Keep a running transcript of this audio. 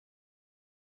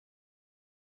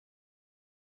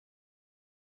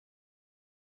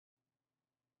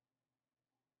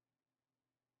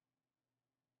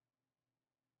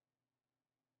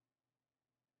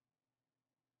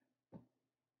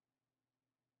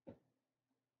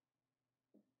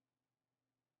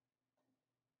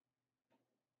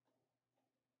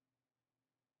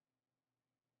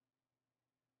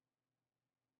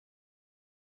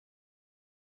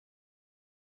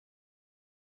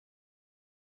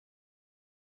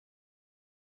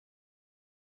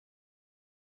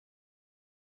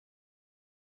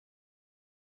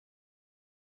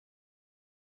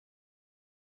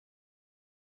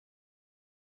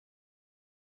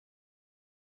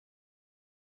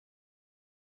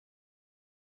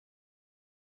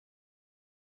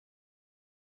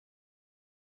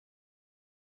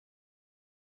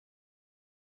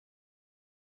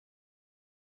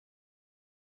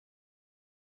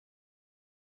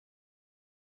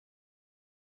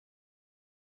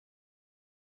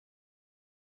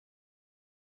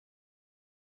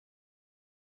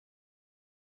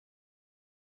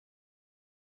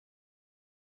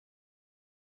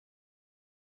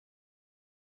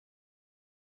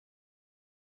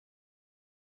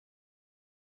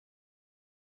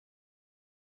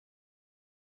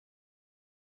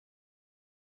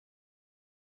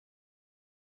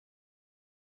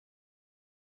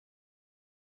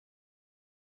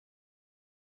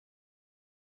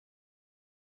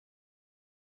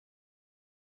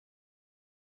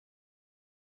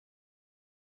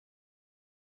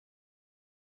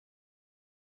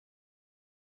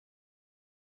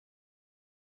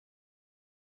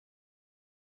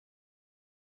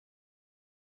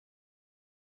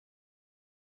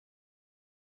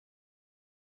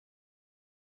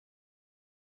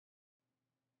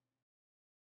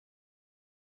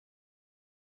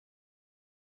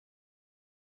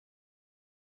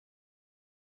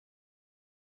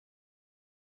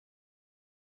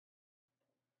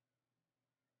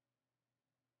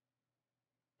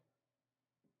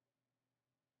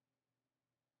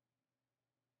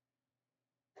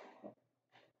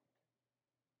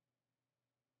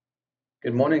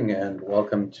Good morning and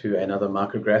welcome to another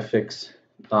Micrographics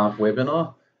live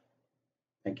webinar.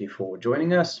 Thank you for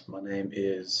joining us. My name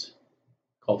is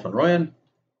Carl van Rooyen.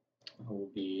 I will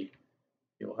be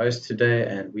your host today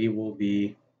and we will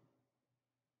be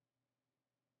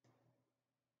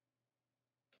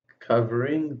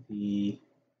covering the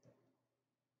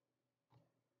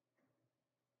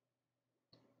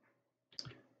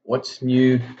what's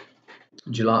new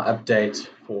July update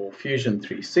for Fusion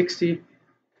 360,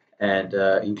 and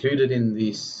included in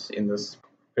this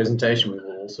presentation we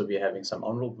will also be having some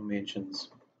honorable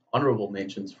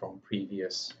mentions from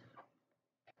previous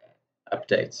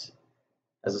updates.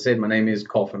 As I said, my name is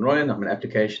Carl van Rooyen. I'm an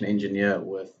application engineer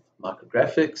with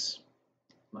Micrographics.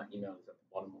 My email is at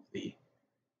the bottom of the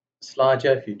slide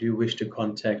here if you do wish to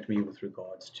contact me with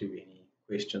regards to any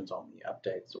questions on the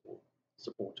updates or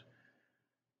support.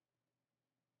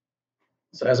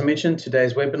 So as I mentioned,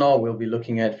 today's webinar we'll be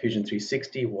looking at Fusion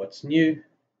 360, what's new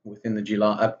within the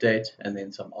July update, and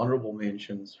then some honorable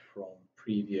mentions from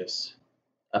previous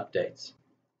updates.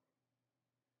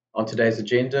 On today's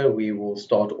agenda, we will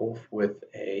start off with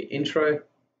an intro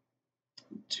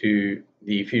to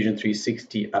the Fusion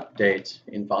 360 update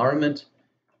environment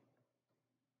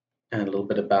and a little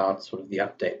bit about sort of the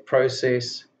update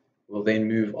process. We'll then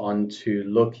move on to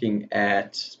looking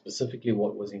at specifically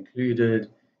what was included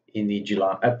in the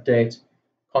July update,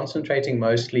 concentrating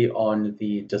mostly on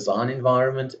the design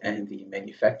environment and the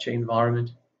manufacture environment.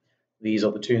 These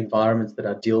are the two environments that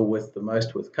I deal with the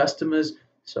most with customers,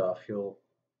 so I feel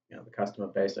the customer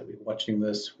base that we're watching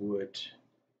this would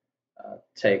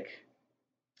take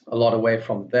a lot away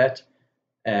from that.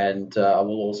 And I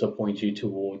will also point you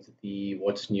towards the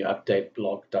What's New Update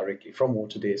blog directly from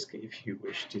Autodesk if you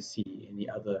wish to see any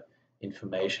other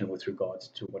information with regards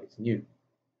to what is new.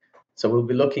 So we'll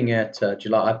be looking at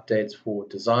July updates for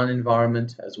design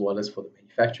environment as well as for the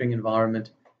manufacturing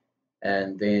environment.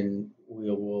 And then we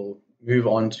will move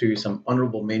on to some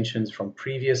honorable mentions from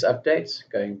previous updates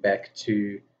going back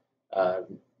to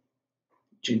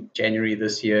January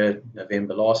this year,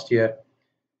 November last year,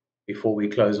 before we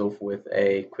close off with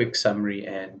a quick summary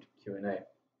and Q&A.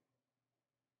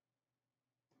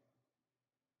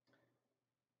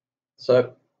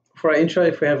 So for our intro,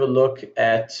 if we have a look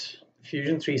at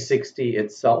Fusion 360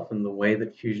 itself and the way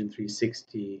that Fusion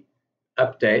 360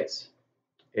 updates,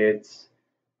 it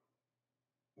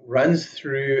runs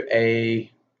through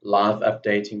a live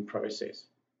updating process,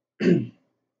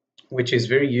 which is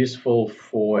very useful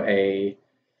for a,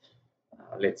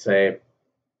 let's say,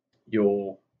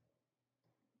 your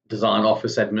design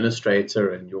office administrator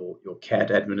and your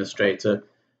CAD administrator.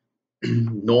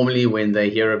 Normally when they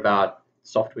hear about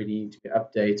software needing to be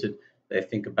updated, they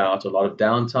think about a lot of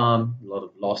downtime, a lot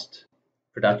of lost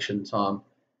production time,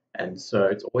 and so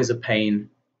it's always a pain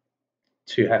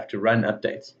to have to run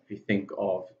updates. If you think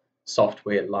of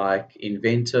software like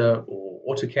Inventor or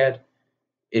AutoCAD,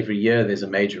 every year there's a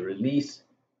major release,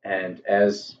 and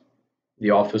as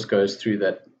the office goes through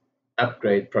that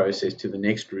upgrade process to the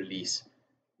next release,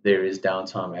 there is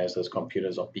downtime as those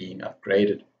computers are being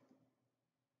upgraded.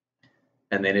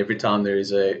 And then every time there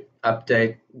is a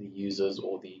update, the users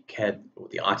or the CAD or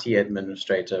the IT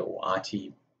administrator or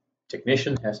IT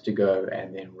technician has to go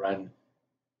and then run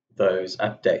those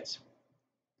updates.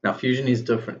 Now Fusion is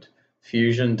different.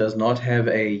 Fusion does not have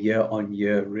a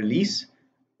year-on-year release.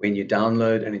 When you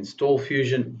download and install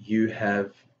Fusion, you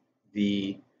have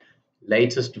the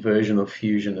latest version of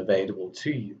Fusion available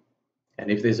to you.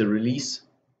 And if there's a release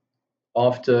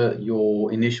after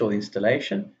your initial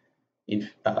installation, in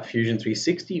Fusion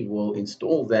 360 will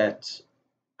install that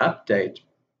update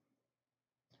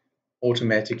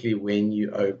automatically when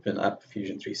you open up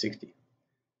Fusion 360.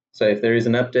 So if there is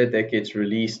an update that gets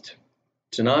released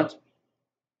tonight,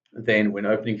 then when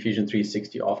opening Fusion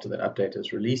 360 after that update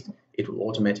is released, it will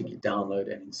automatically download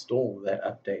and install that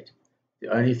update.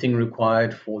 The only thing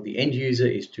required for the end user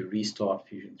is to restart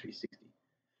Fusion 360.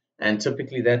 And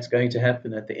typically that's going to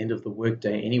happen at the end of the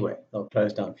workday anyway. They'll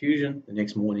close down Fusion, the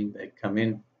next morning they come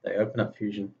in, they open up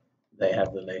Fusion, they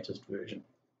have the latest version.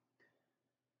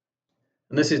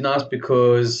 And this is nice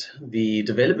because the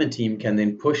development team can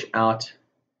then push out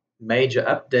major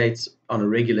updates on a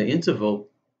regular interval,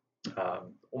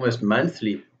 almost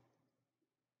monthly,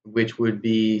 which would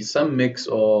be some mix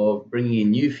of bringing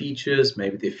in new features,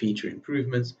 maybe they're feature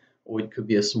improvements, or it could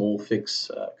be a small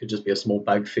fix, could just be a small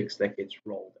bug fix that gets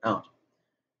rolled out.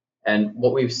 And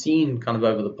what we've seen kind of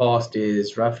over the past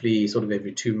is roughly sort of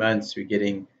every 2 months we're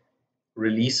getting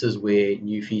releases where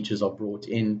new features are brought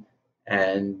in,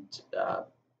 and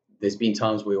there's been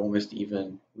times where almost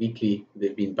even weekly there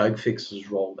have been bug fixes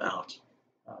rolled out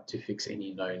to fix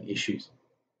any known issues.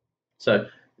 So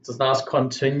it's a nice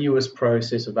continuous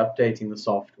process of updating the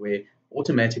software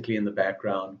automatically in the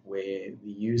background, where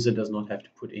the user does not have to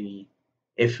put any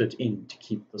effort in to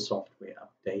keep the software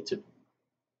updated.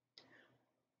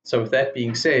 So with that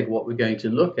being said, what we're going to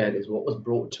look at is what was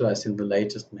brought to us in the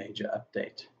latest major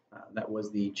update. That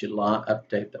was the July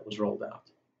update that was rolled out.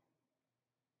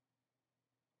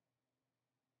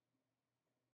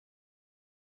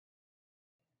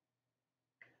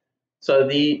 So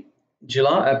the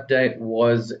July update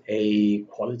was a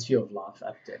quality of life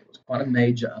update. It was quite a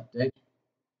major update.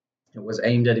 It was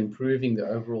aimed at improving the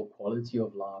overall quality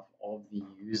of life of the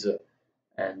user,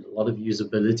 and a lot of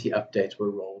usability updates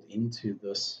were rolled into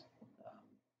this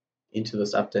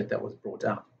update that was brought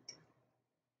out.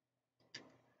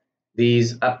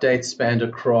 These updates spanned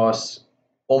across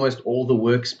almost all the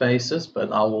workspaces,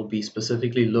 but I will be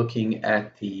specifically looking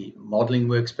at the modeling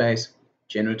workspace,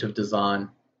 generative design,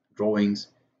 drawings,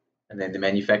 and then the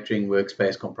manufacturing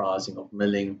workspace comprising of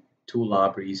milling, tool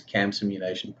libraries, CAM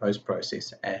simulation,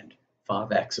 post-process, and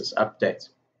 5-axis updates.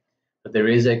 But there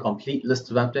is a complete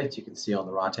list of updates you can see on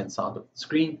the right-hand side of the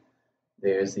screen.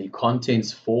 There's the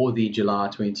contents for the July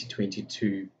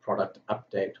 2022 product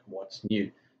update, what's new.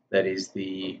 That is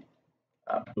the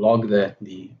blog,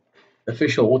 the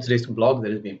official Autodesk blog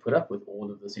that has been put up with all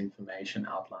of this information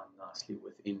outlined nicely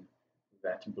within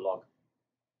that blog.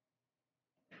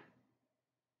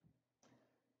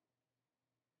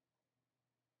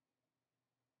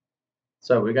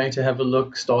 So we're going to have a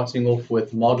look, starting off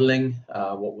with modeling,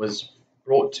 what was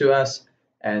brought to us,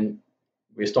 and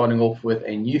we're starting off with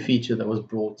a new feature that was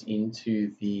brought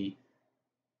into the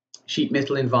sheet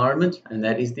metal environment, and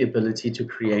that is the ability to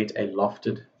create a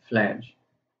lofted flange.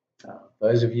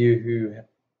 Those of you who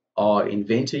are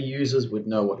Inventor users would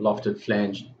know what lofted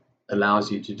flange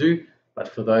allows you to do, but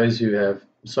for those who have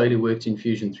solely worked in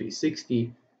Fusion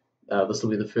 360, this will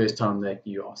be the first time that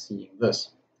you are seeing this.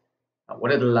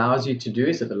 What it allows you to do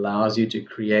is it allows you to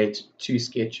create two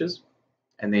sketches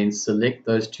and then select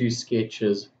those two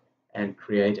sketches and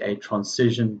create a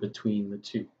transition between the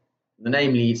two. The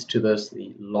name leads to this,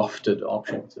 the lofted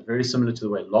option. So very similar to the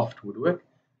way loft would work,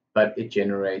 but it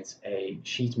generates a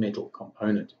sheet metal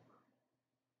component.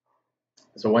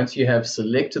 So once you have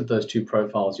selected those two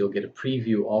profiles, you'll get a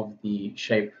preview of the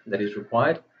shape that is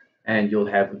required, and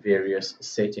you'll have various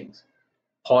settings.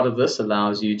 Part of this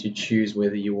allows you to choose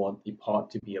whether you want the part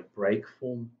to be a break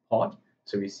form part.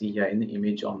 So we see here in the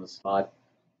image on the slide,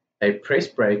 a press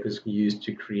brake is used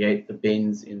to create the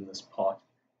bends in this part.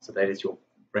 So that is your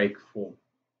break form.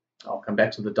 I'll come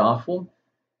back to the die form.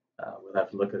 We'll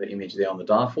have a look at the image there on the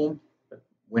die form. But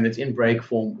when it's in break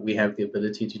form, we have the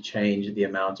ability to change the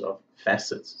amount of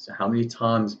facets. So how many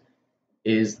times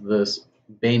is this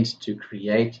bent to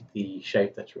create the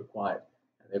shape that's required?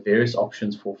 There are various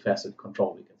options for facet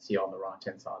control. You can see on the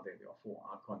right-hand side there are 4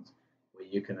 icons where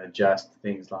you can adjust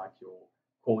things like your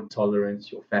chord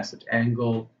tolerance, your facet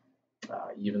angle,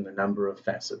 even the number of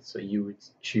facets. So you would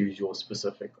choose your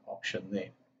specific option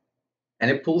there.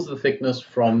 And it pulls the thickness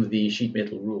from the sheet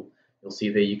metal rule. You'll see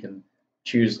there you can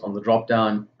choose on the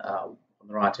drop-down on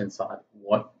the right-hand side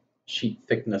what sheet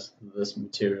thickness this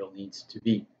material needs to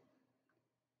be.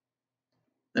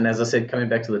 And as I said, coming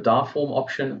back to the die form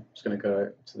option, I'm just going to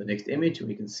go to the next image, and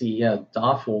we can see here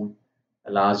die form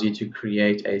allows you to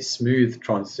create a smooth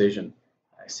transition.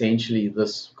 Essentially,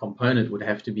 this component would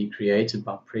have to be created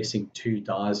by pressing 2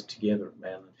 dies together,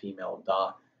 male and female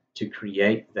die, to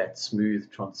create that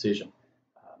smooth transition,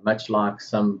 much like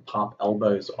some pipe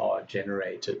elbows are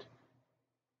generated.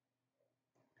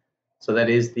 So that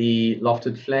is the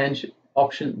lofted flange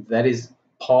option. That is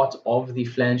part of the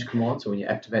flange command. So when you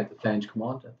activate the flange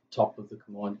command, at the top of the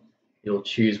command, you'll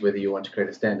choose whether you want to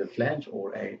create a standard flange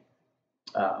or a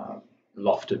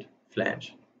lofted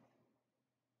flange.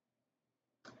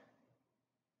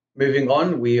 Moving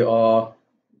on, we are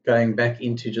going back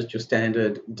into just your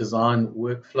standard design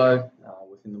workflow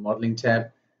within the modeling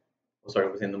tab,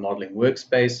 within the modeling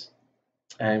workspace.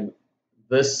 And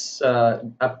this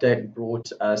update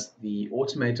brought us the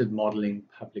automated modeling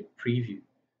public preview.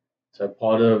 So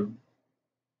part of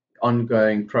the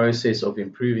ongoing process of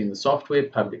improving the software,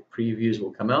 public previews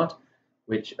will come out,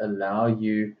 which allow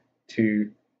you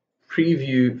to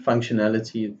preview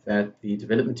functionality that the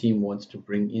development team wants to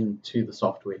bring into the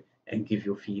software and give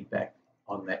your feedback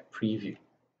on that preview.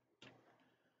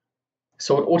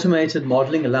 So what automated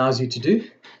modeling allows you to do,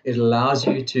 it allows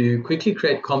you to quickly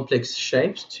create complex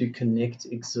shapes to connect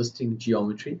existing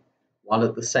geometry, while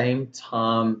at the same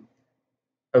time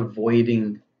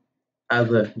avoiding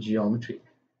other geometry.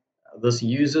 This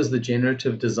uses the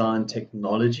generative design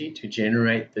technology to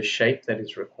generate the shape that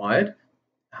is required,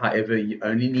 However, you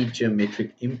only need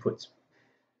geometric inputs.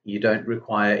 You don't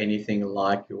require anything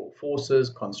like your forces,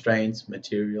 constraints,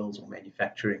 materials, or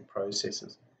manufacturing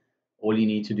processes. All you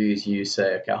need to do is you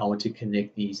say, okay, I want to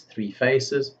connect these three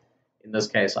faces. In this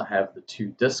case, I have the two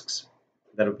discs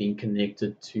that are being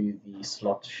connected to the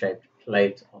slot-shaped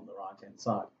plate on the right-hand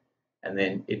side. And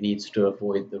then it needs to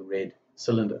avoid the red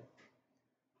cylinder.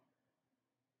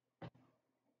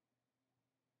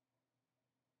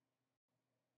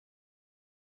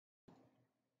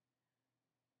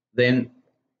 Then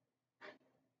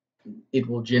it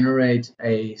will generate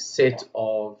a set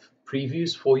of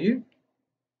previews for you.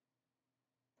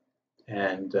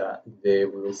 And there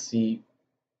we will see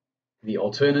the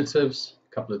alternatives,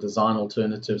 a couple of design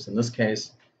alternatives. In this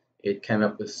case, it came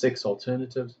up with 6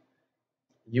 alternatives.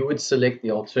 You would select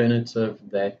the alternative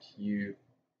that you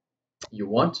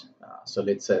want. So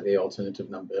let's say the alternative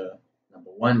number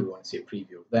 1, we want to see a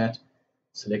preview of that.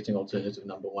 Selecting alternative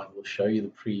number 1 will show you the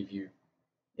preview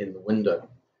in the window.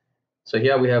 So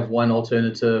here we have one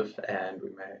alternative, and we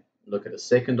may look at a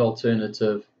second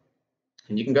alternative.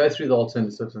 And you can go through the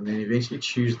alternatives and then eventually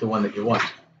choose the one that you want.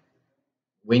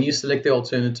 When you select the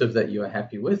alternative that you are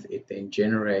happy with, it then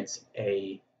generates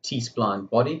a T-spline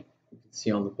body. You can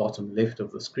see on the bottom left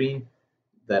of the screen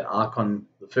that icon.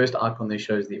 The first icon there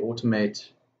shows the automate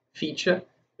feature,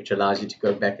 which allows you to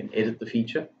go back and edit the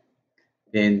feature.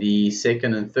 Then the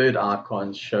second and third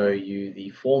icons show you the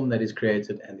form that is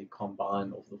created and the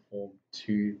combine of the form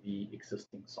to the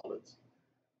existing solids.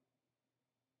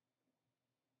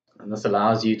 And this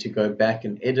allows you to go back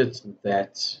and edit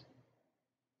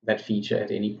that feature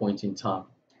at any point in time.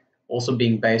 Also,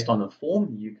 being based on a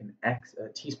form, you can access a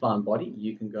T-spline body.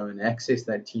 You can go and access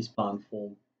that T-spline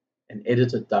form and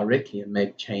edit it directly and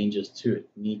make changes to it,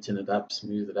 neaten it up,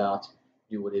 smooth it out,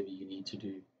 do whatever you need to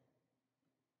do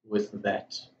with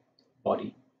that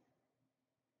body.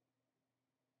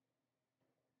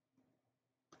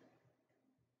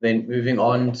 Then moving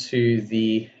on to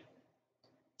the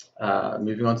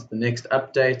next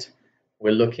update,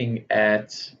 we're looking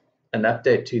at an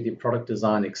update to the product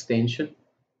design extension.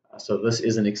 So this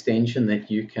is an extension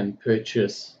that you can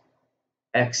purchase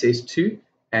access to,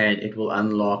 and it will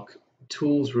unlock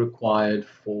tools required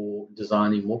for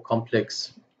designing more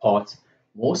complex parts,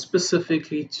 more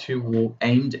specifically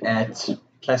aimed at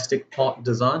plastic part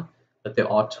design, but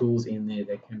there are tools in there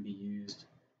that can be used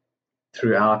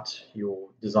throughout your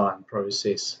design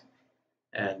process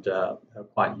and are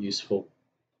quite useful.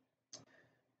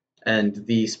 And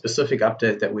the specific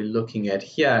update that we're looking at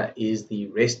here is the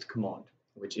REST command,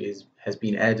 which has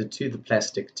been added to the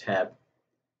plastic tab.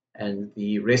 And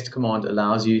the REST command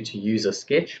allows you to use a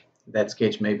sketch. That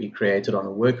sketch may be created on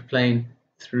a work plane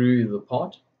through the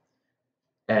part,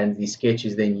 and the sketch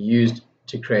is then used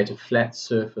to create a flat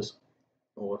surface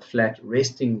or a flat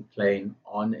resting plane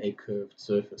on a curved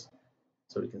surface.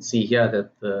 So we can see here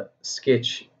that the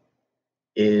sketch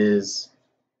is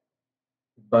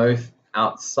both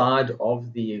outside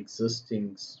of the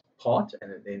existing part,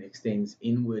 and it then extends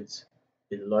inwards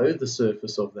below the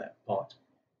surface of that part.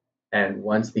 And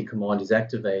once the command is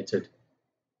activated,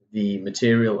 the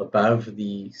material above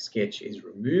the sketch is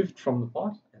removed from the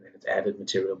part, and then it's added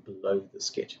material below the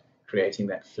sketch, creating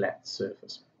that flat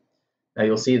surface. Now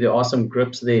you'll see there are some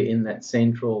grips there in that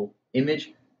central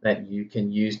image that you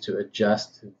can use to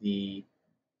adjust the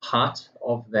height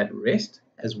of that rest,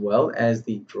 as well as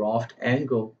the draft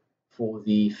angle for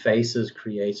the faces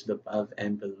created above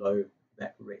and below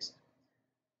that rest.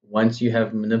 Once you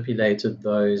have manipulated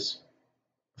those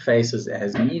faces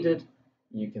as needed,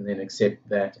 you can then accept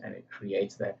that, and it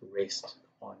creates that rest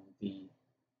on the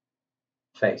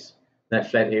face. That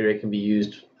flat area can be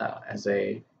used as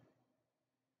a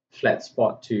flat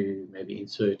spot to maybe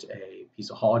insert a piece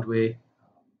of hardware,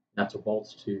 nuts or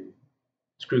bolts to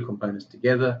screw components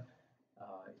together.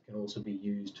 It can also be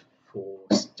used for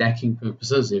stacking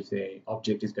purposes if the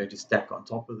object is going to stack on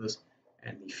top of this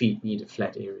and the feet need a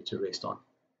flat area to rest on.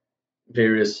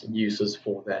 Various uses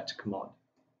for that command.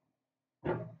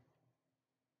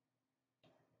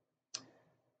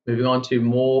 Moving on to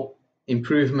more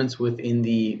improvements within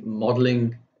the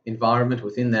modeling environment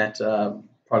within that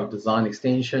product design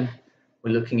extension.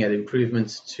 We're looking at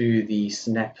improvements to the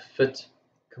snap fit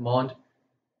command.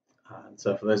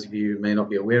 So for those of you who may not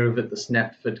be aware of it, the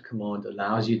snap fit command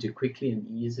allows you to quickly and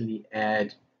easily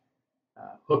add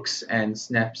hooks and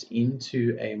snaps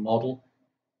into a model.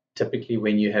 Typically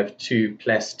when you have two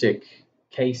plastic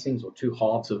casings or two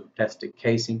halves of a plastic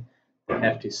casing that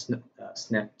have to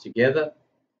snap together,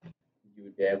 you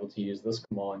would be able to use this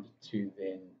command to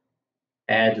then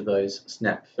add those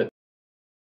snap fit.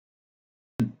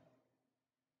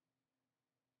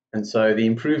 And so the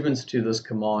improvements to this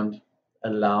command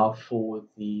allow for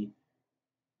the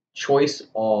choice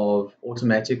of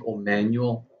automatic or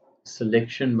manual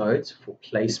selection modes for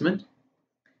placement.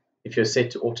 If you're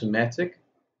set to automatic,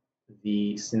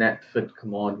 the snap fit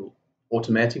command will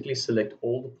automatically select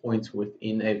all the points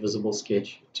within a visible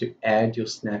sketch to add your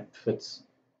snap fits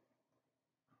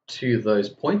to those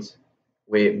points,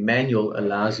 where manual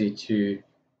allows you to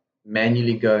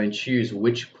manually go and choose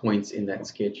which points in that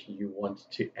sketch you want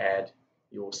to add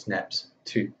your snaps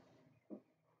to.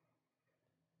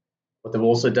 What they've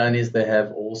also done is they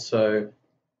have also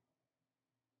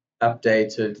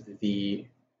updated the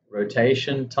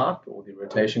rotation type or the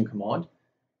rotation command.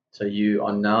 So you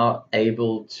are now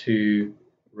able to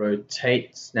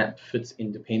rotate snap fits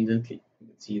independently. You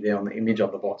can see there on the image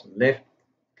on the bottom left,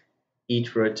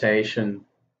 each rotation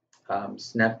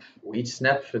each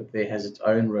snap fit there has its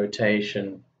own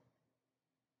rotation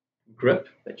grip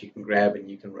that you can grab and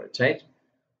you can rotate.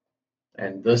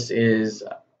 And this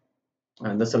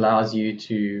allows you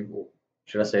to, or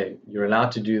should I say, you're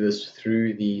allowed to do this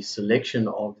through the selection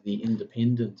of the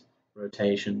independent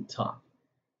rotation type.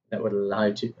 That would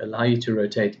allow you to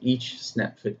rotate each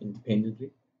snap fit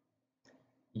independently.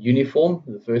 Uniform,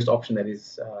 the first option that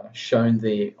is shown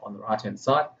there on the right hand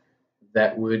side,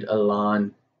 that would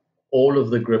align all of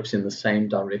the grips in the same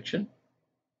direction.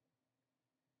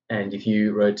 And if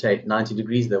you rotate 90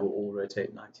 degrees, they will all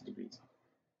rotate 90 degrees.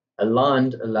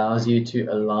 Aligned allows you to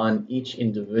align each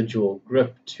individual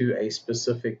grip to a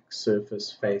specific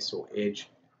surface, face, or edge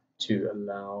to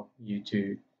allow you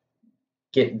to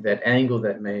get that angle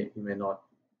that you may not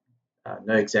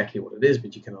know exactly what it is,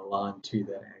 but you can align to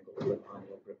that angle to align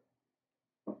your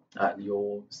grip,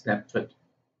 your snap fit.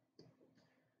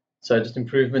 So just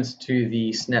improvements to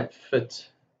the snap fit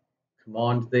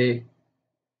command there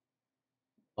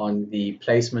on the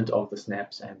placement of the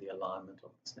snaps and the alignment of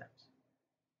the snaps.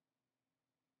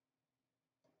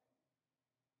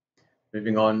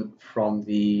 Moving on from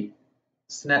the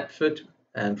snap fit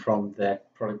and from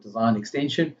that product design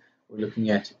extension, we're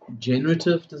looking at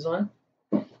generative design.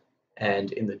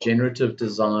 And in the generative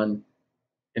design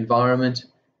environment,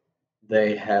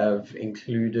 they have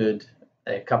included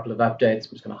a couple of updates.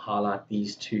 I'm just going to highlight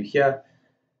these two here.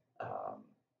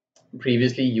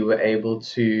 Previously, you were able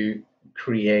to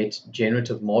create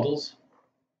generative models.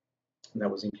 That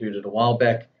was included a while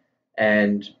back.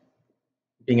 And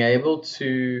being able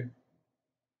to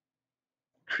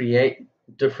create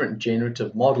different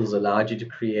generative models allowed you to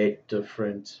create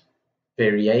different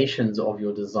variations of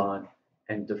your design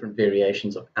and different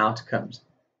variations of outcomes.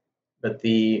 But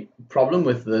the problem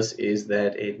with this is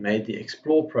that it made the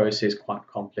explore process quite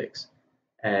complex.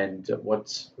 And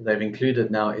what they've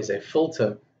included now is a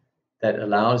filter that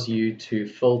allows you to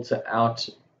filter out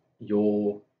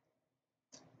your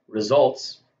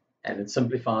results, and it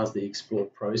simplifies the explore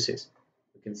process.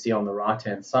 You can see on the right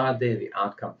hand side there the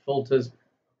outcome filters.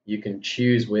 You can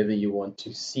choose whether you want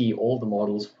to see all the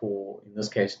models for, in this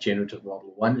case, generative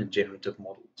model 1 and generative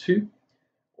model 2,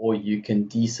 or you can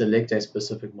deselect a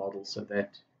specific model so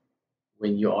that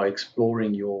when you are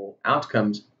exploring your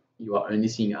outcomes, you are only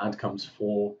seeing outcomes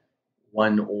for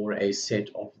one or a set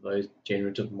of those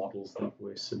generative models that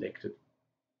were selected.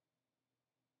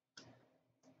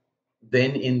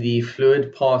 Then in the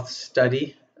fluid path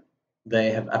study,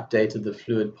 they have updated the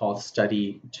fluid path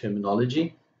study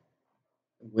terminology,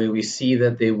 where we see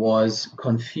that there was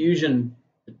confusion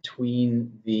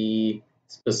between the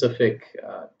specific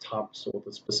types or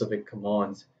the specific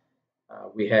commands.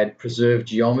 We had preserved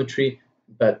geometry,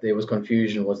 but there was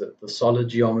confusion. Was it the solid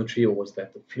geometry or was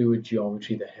that the fluid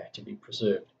geometry that had to be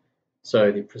preserved?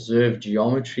 So the preserved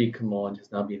geometry command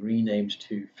has now been renamed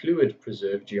to fluid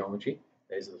preserved geometry.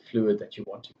 That is the fluid that you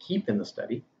want to keep in the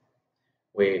study.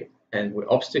 Where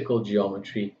obstacle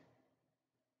geometry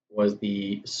was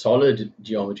the solid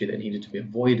geometry that needed to be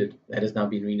avoided. That has now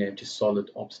been renamed to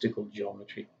solid obstacle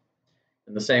geometry.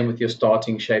 And the same with your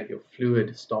starting shape, your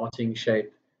fluid starting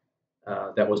shape.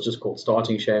 That was just called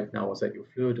starting shape. Now, was that your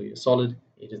fluid or your solid?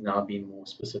 It has now been more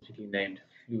specifically named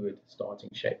fluid starting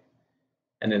shape.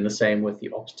 And then the same with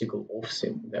the obstacle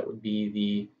offset. That would be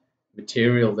the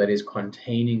material that is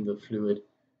containing the fluid,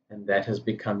 and that has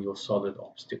become your solid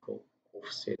obstacle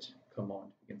offset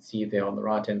command. You can see there on the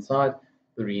right hand side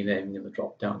the renaming in the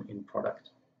drop down in product.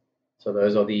 So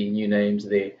those are the new names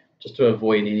there, just to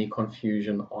avoid any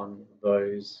confusion on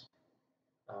those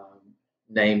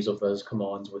names of those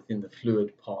commands within the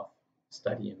fluid path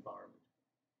study environment.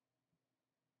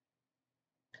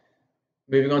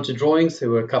 Moving on to drawings, there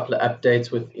were a couple of updates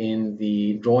within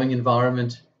the drawing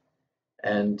environment.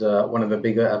 And one of the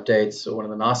bigger updates, or one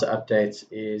of the nicer updates,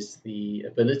 is the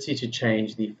ability to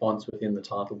change the fonts within the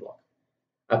title block.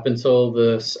 Up until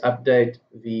this update,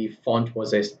 the font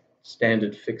was a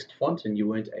standard fixed font and you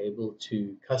weren't able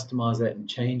to customize that and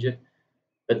change it.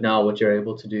 But now what you're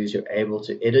able to do is you're able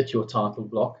to edit your title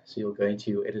block. So you'll go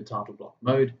into your edit title block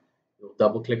mode. You'll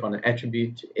double click on an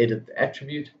attribute to edit the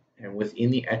attribute. And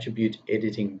within the attribute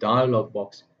editing dialog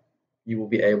box, you will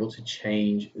be able to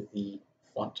change the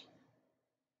font.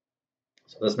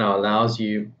 So this now allows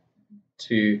you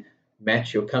to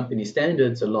match your company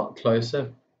standards a lot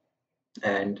closer,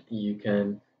 and you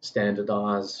can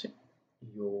standardize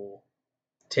your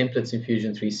templates in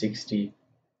Fusion 360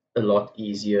 a lot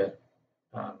easier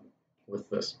with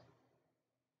this.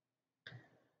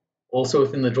 Also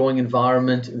within the drawing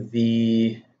environment,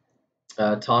 the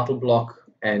title block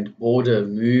and border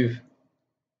move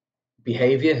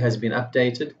behavior has been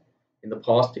updated. In the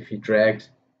past, if you dragged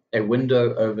a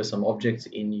window over some objects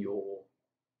in your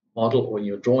model or in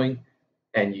your drawing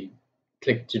and you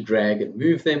click to drag and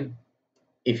move them,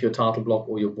 if your title block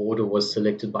or your border was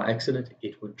selected by accident,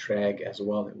 it would drag as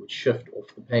well. It would shift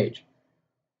off the page.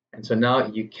 And so now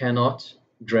you cannot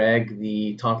drag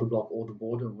the title block or the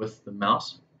border with the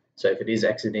mouse. So if it is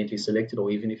accidentally selected,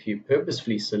 or even if you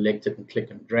purposefully select it and click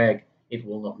and drag, it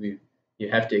will not move. You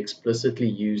have to explicitly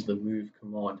use the move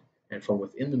command, and from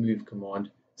within the move command,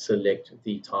 select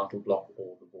the title block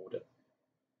or the border.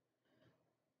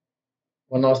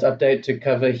 One last update to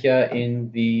cover here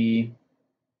in the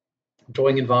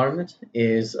drawing environment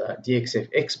is DXF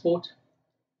export.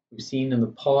 We've seen in the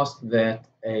past that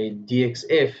a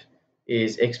DXF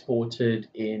is exported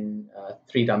in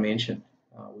 3 dimension.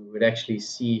 We would actually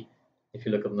see, if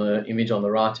you look at the image on the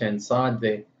right hand side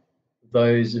there,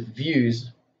 those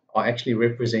views are actually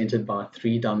represented by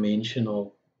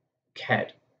 3-dimensional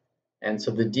CAD. And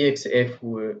so the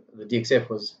DXF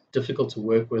was difficult to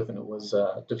work with, and it was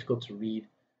difficult to read,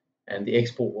 and the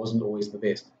export wasn't always the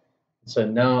best. So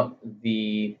now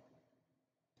the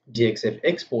DXF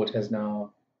export has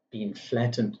now been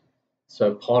flattened.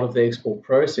 So part of the export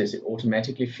process, it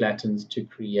automatically flattens to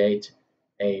create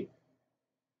a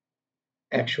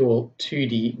actual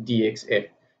 2D DXF.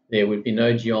 There would be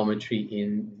no geometry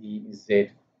in the Z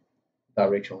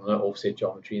direction, no offset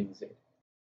geometry in the Z.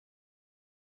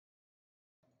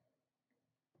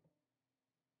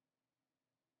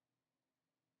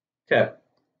 Okay,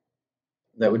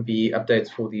 that would be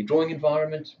updates for the drawing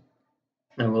environment.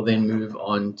 And we'll then move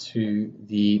on to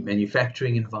the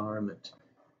manufacturing environment,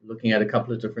 looking at a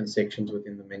couple of different sections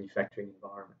within the manufacturing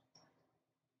environment.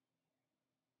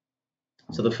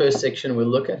 So the first section we'll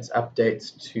look at is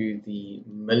updates to the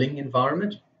milling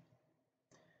environment.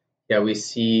 Here we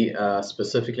see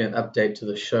specifically an update to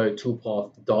the show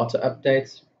toolpath data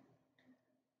updates.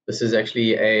 This is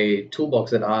actually a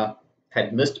toolbox that I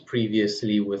had missed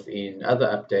previously within other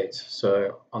updates.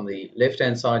 So on the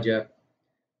left-hand side here,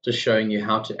 just showing you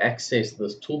how to access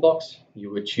this toolbox.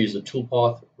 You would choose a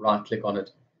toolpath, right-click on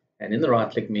it, and in the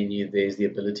right-click menu, there's the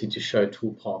ability to show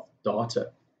toolpath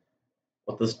data.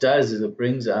 What this does is it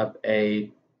brings up a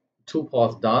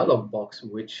toolpath dialog box,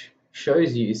 which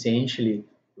shows you essentially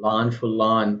line for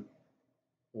line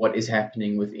what is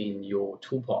happening within your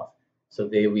toolpath. So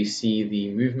there we see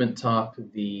the movement type,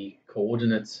 the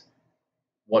coordinates,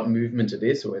 what movement it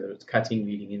is, so whether it's cutting,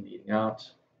 leading in, leading out,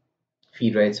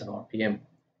 feed rates, and RPM.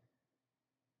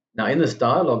 Now in this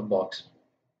dialog box,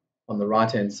 on the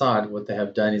right-hand side, what they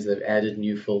have done is they've added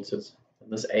new filters.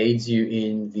 And this aids you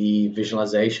in the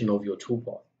visualization of your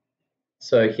toolpath.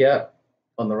 So here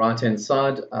on the right-hand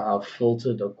side, I've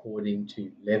filtered according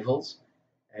to levels.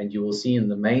 And you will see in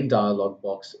the main dialog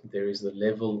box, there is the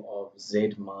level of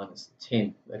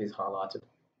Z-10 that is highlighted.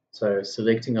 So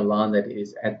selecting a line that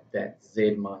is at that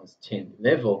Z-10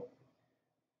 level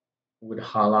would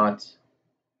highlight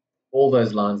all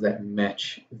those lines that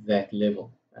match that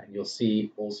level. And you'll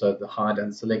see also the hide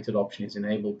unselected option is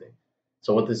enabled there.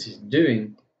 So what this is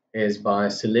doing is by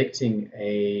selecting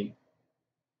a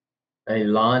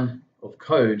line of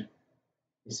code,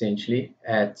 essentially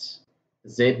at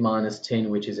Z-10,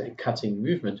 which is a cutting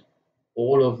movement,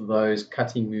 all of those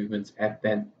cutting movements at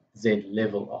that Z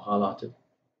level are highlighted.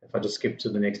 If I just skip to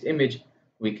the next image,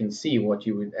 we can see what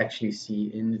you would actually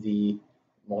see in the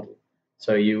model.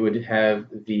 So you would have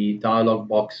the dialog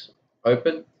box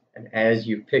open, and as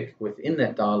you pick within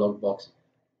that dialog box,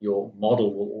 your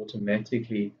model will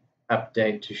automatically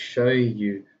update to show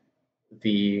you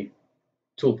the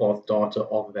toolpath data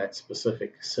of that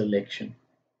specific selection.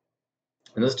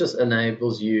 And this just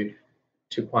enables you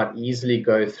to quite easily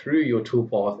go through your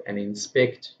toolpath and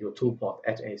inspect your toolpath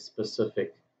at a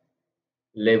specific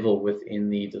level within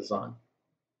the design.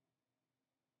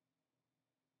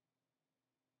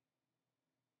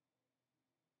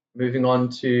 Moving on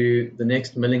to the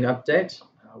next milling update,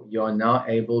 you are now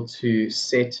able to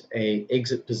set a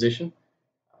exit position.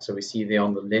 So we see there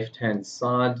on the left-hand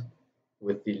side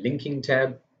with the linking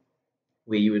tab,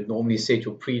 where you would normally set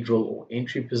your pre-drill or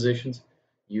entry positions,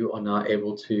 you are now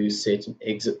able to set an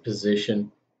exit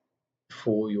position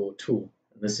for your tool.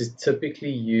 And this is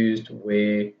typically used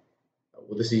where,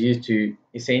 well, this is used to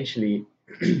essentially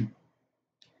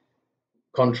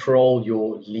control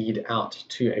your lead out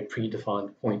to a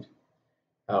predefined point.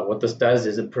 What this does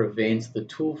is it prevents the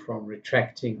tool from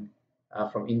retracting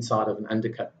from inside of an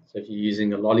undercut. So if you're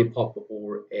using a lollipop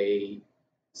or a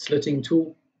slitting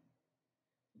tool,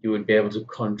 you would be able to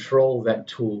control that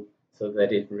tool so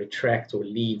that it retracts or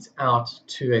leads out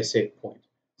to a set point,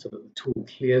 so that the tool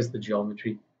clears the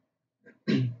geometry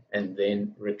and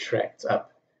then retracts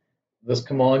up. This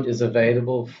command is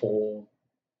available for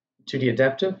 2D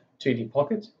adaptive, 2D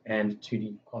pocket, and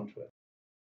 2D contour.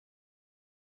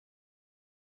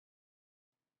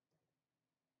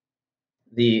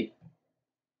 The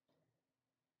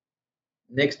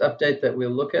next update that we'll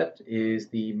look at is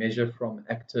the measure from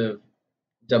active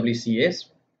WCS.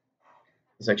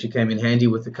 This actually came in handy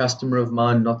with a customer of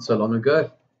mine not so long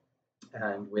ago,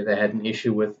 and where they had an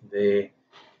issue with their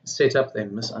setup. They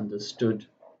misunderstood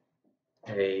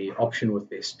a option with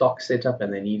their stock setup,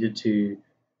 and they needed to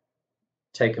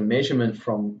take a measurement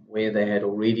from where they had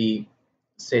already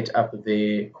set up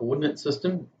their coordinate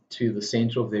system to the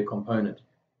center of their component.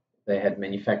 They had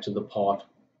manufactured the part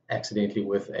accidentally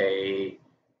with a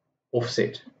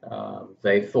offset.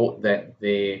 They thought that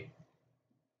their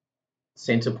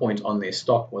center point on their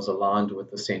stock was aligned with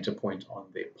the center point on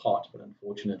their part, but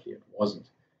unfortunately it wasn't.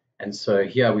 And so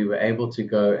here we were able to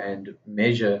go and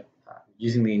measure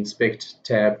using the inspect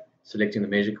tab, selecting the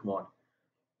measure command.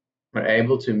 We're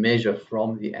able to measure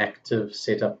from the active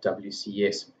setup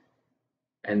WCS,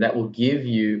 and that will give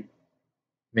you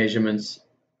measurements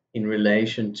in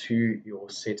relation to your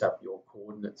setup, your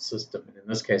coordinate system. And in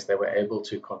this case, they were able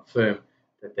to confirm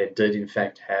that they did in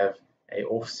fact have an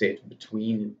offset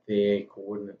between their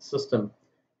coordinate system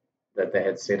that they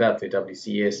had set up, their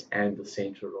WCS, and the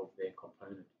center of their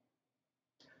component.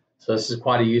 So this is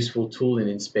quite a useful tool in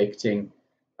inspecting,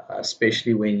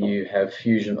 especially when you have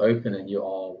Fusion open and you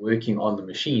are working on the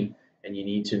machine and you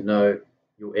need to know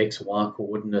your X, Y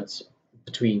coordinates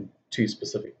between two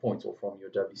specific points, or from your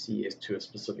WCS to a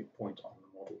specific point on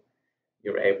the model.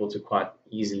 You're able to quite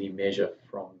easily measure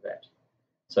from that.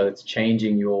 So it's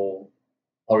changing your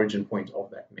origin point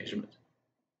of that measurement.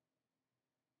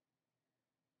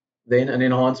 Then an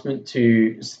enhancement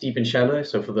to steep and shallow.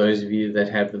 So for those of you that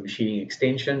have the machining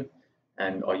extension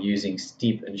and are using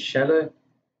steep and shallow,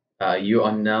 you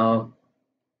are now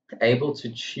able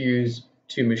to choose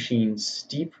to machine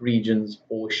steep regions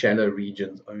or shallow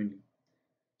regions only.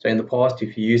 So in the past,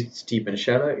 if you used steep and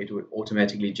shallow, it would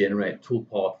automatically generate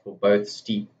toolpath for both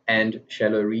steep and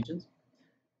shallow regions.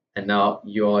 And now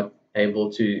you are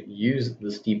able to use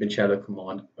the steep and shallow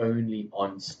command only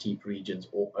on steep regions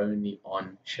or only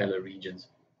on shallow regions,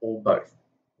 or both.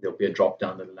 There'll be a drop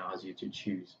down that allows you to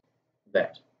choose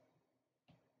that.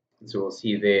 And so we'll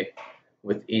see there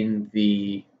within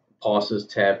the passes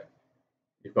tab,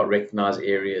 you've got recognize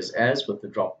areas as, with the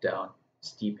drop down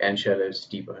steep and shallow,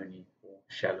 steep only, or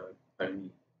shallow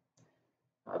only.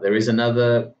 There is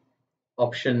another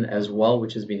option as well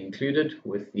which has been included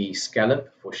with the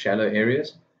scallop for shallow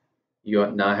areas. You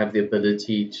now have the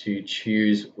ability to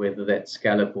choose whether that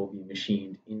scallop will be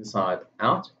machined inside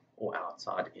out or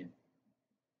outside in.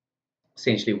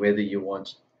 Essentially, whether you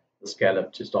want the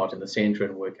scallop to start in the center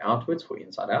and work outwards for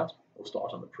inside out, or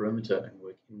start on the perimeter and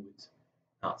work inwards,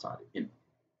 outside in.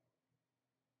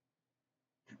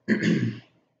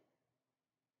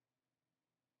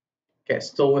 Okay,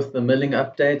 still with the milling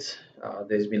updates,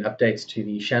 there's been updates to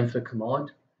the chamfer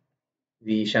command.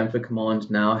 The chamfer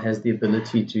command now has the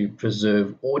ability to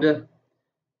preserve order,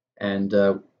 and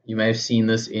you may have seen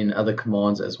this in other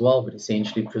commands as well, but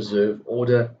essentially preserve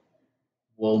order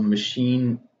will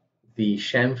machine the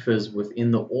chamfers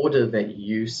within the order that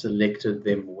you selected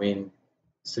them when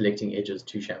selecting edges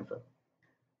to chamfer.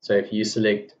 So if you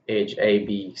select edge A,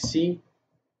 B, C,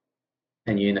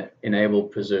 and you enable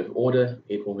preserve order,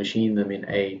 it will machine them in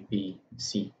A, B,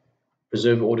 C.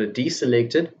 Preserve order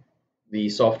deselected, the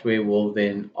software will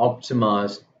then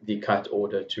optimize the cut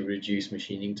order to reduce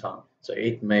machining time. So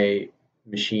it may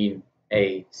machine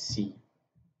A, C,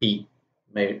 B,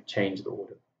 may change the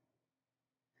order.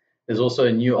 There's also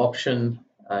a new option,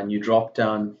 a new drop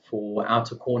down for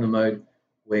outer corner mode,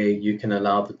 where you can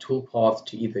allow the toolpath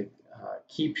to either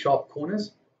keep sharp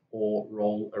corners or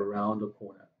roll around a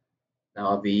corner.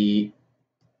 Now, the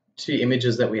two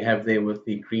images that we have there with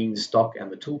the green stock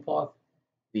and the toolpath.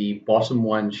 The bottom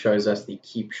one shows us the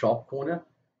keep sharp corner,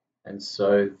 and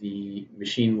so the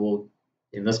machine will,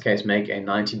 in this case, make a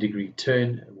 90-degree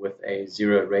turn with a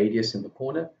 0 radius in the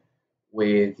corner,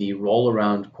 where the roll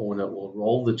around corner will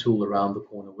roll the tool around the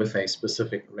corner with a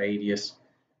specific radius,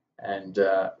 and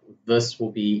this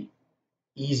will be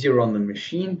easier on the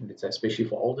machine, let's say especially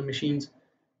for older machines.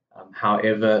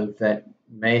 However, that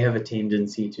may have a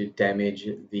tendency to damage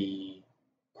the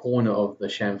corner of the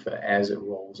chamfer as it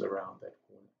rolls around that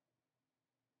corner.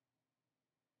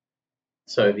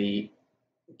 So the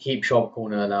keep sharp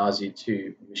corner allows you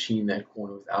to machine that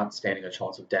corner without standing a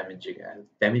chance of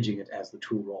damaging it as the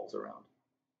tool rolls around.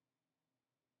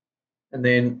 And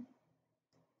then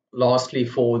lastly,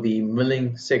 for the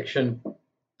milling section,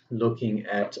 looking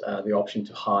at the option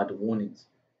to hide warnings.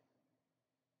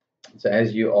 So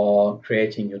as you are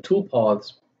creating your tool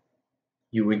paths,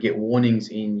 you would get warnings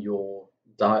in your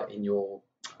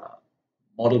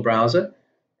model browser,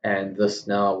 and this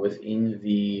now within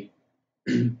the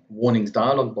warnings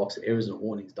dialog box, errors and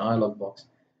warnings dialog box,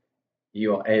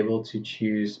 you are able to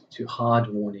choose to hide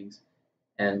warnings,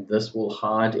 and this will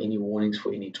hide any warnings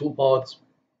for any tool paths.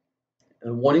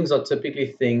 And warnings are typically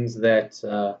things that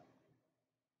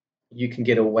you can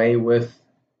get away with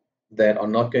that are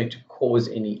not going to cause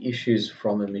any issues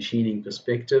from a machining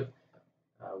perspective.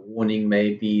 Warning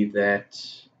may be that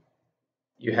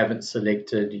you haven't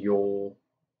selected your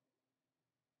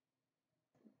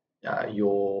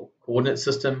coordinate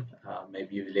system.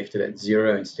 Maybe you've left it at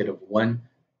 0 instead of 1,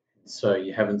 so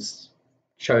you haven't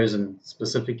chosen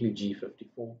specifically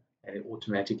G54, and it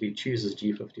automatically chooses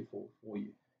G54 for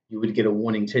you. You would get a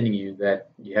warning telling you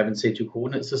that you haven't set your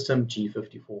coordinate system,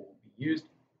 G54 will be used,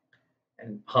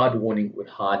 and hide warning would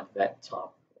hide that type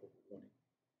of warning.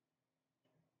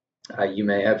 You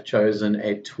may have chosen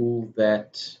a tool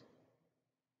that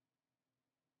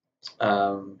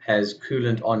has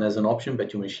coolant on as an option,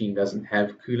 but your machine doesn't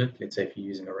have coolant. Let's say if you're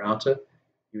using a router,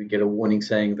 you would get a warning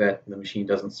saying that the machine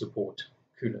doesn't support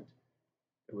coolant.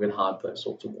 It will hide those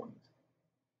sorts of warnings.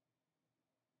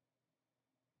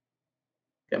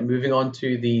 Okay, moving on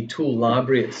to the tool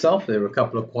library itself, there are a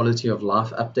couple of quality of life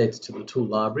updates to the tool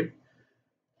library.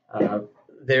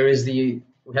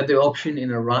 We had the option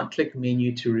in a right-click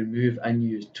menu to remove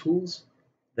unused tools.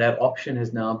 That option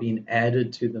has now been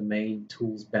added to the main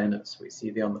tools banner. So we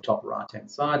see there on the top right-hand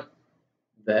side,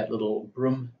 that little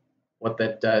broom. What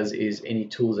that does is any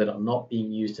tools that are not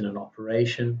being used in an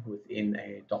operation within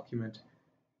a document,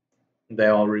 they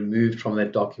are removed from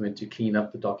that document to clean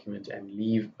up the document and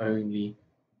leave only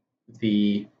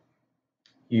the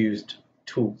used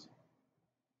tools.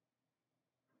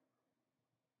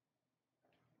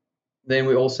 Then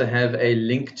we also have a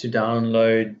link to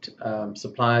download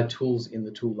supplier tools in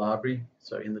the tool library.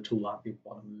 So in the tool library,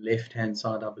 bottom left-hand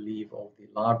side, I believe, of the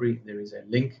library, there is a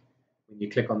link. When you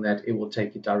click on that, it will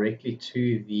take you directly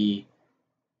to the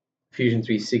Fusion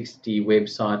 360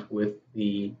 website with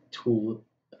the tool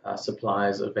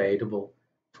suppliers available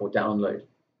for download.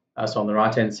 So on the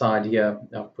right-hand side here,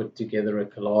 I've put together a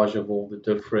collage of all the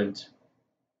different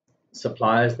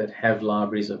suppliers that have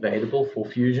libraries available for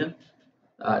Fusion.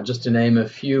 Just to name a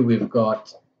few, we've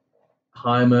got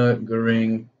Heimer,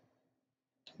 Goering,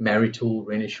 Maritool,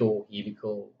 Renishaw,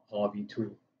 Evical, Harvey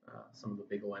Tool. Some of the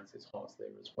bigger ones, there's Haas there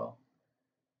as well.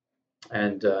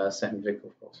 And Sandvik,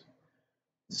 of course.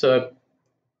 So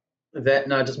that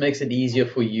now just makes it easier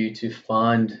for you to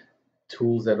find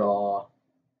tools that are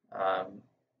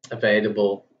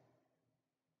available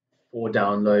for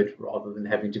download rather than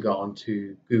having to go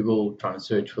onto Google, trying to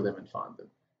search for them and find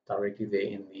them directly there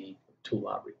in the tool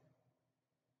library.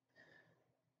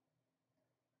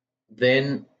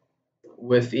 Then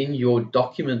within your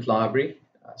document library,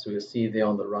 so you'll see there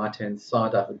on the right hand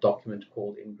side, I have a document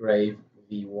called Engrave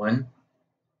V1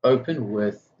 open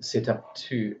with setup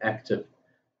 2 active.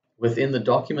 Within the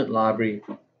document library,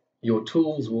 your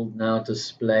tools will now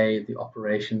display the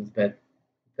operations that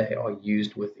they are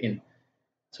used within.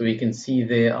 So we can see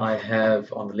there I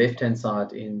have on the left hand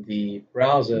side in the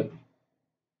browser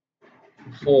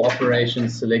 4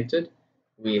 operations selected.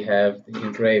 We have the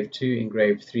Engrave 2,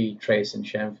 Engrave 3, Trace, and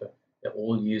Chamfer. They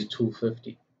all use Tool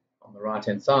 50. On the right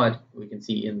hand side, we can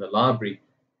see in the library,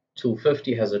 Tool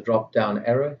 50 has a drop down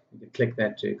arrow. You can click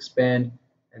that to expand,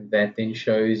 and that then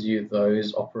shows you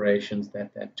those operations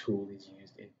that that tool is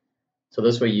used in. So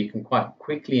this way you can quite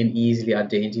quickly and easily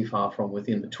identify from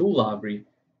within the tool library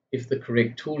if the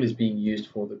correct tool is being used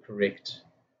for the correct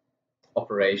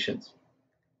operations.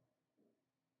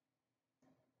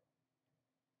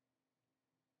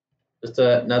 Just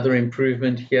another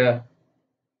improvement here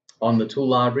on the tool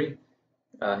library.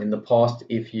 In the past,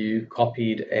 if you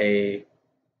copied a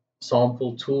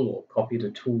sample tool or copied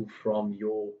a tool from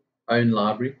your own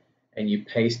library and you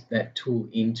paste that tool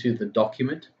into the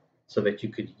document so that you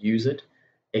could use it,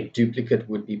 a duplicate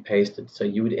would be pasted. So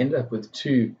you would end up with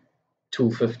two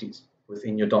tool 50s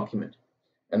within your document.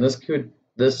 And this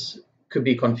could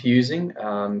be confusing,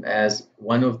 as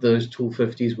one of those tool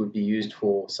 50s would be used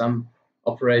for some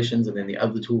operations and then the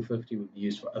other tool 50 would be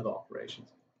used for other operations.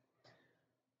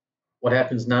 What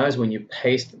happens now is when you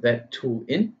paste that tool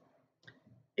in,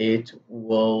 it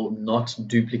will not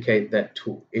duplicate that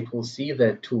tool. It will see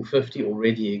that tool 50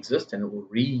 already exists and it will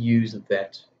reuse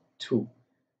that tool.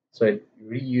 So it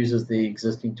reuses the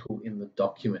existing tool in the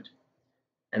document.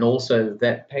 And also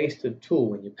that pasted tool,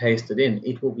 when you paste it in,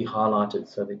 it will be highlighted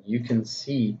so that you can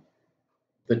see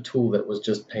the tool that was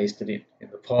just pasted in. In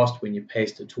the past, when you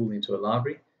paste a tool into a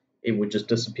library, it would just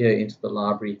disappear into the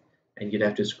library and you'd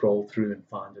have to scroll through and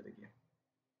find it again.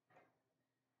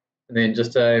 And then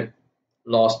just a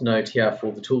last note here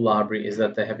for the tool library is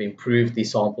that they have improved the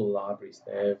sample libraries.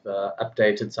 They have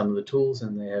updated some of the tools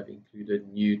and they have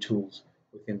included new tools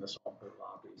within the sample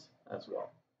libraries as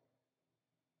well.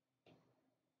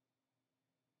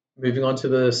 Moving on to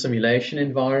the simulation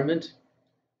environment,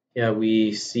 here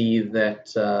we see that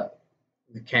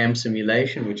the CAM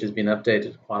simulation, which has been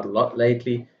updated quite a lot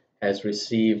lately, has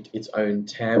received its own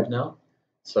tab now.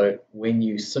 So when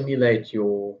you simulate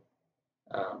your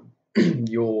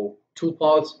your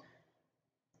toolpaths,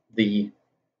 the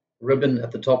ribbon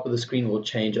at the top of the screen will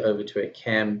change over to a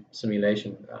CAM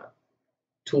simulation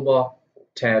toolbar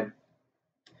tab.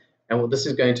 And what this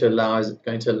is going to allow is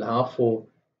going to allow for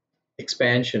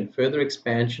further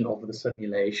expansion of the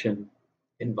simulation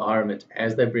environment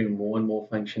as they bring more and more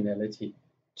functionality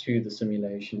to the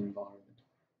simulation environment.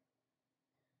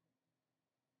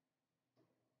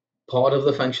 Part of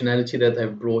the functionality that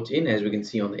they've brought in, as we can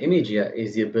see on the image here,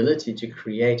 is the ability to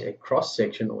create a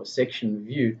cross-section or a section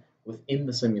view within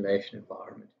the simulation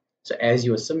environment. So as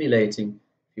you are simulating,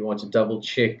 if you want to double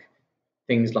check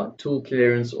things like tool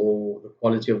clearance or the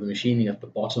quality of the machining at the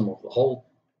bottom of the hole,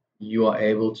 you are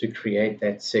able to create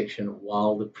that section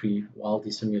while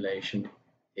the simulation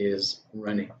is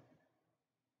running.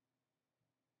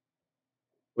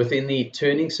 Within the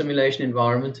turning simulation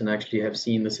environment, and actually have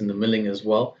seen this in the milling as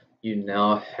well, you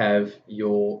now have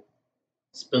your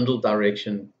spindle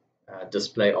direction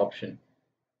display option.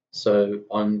 So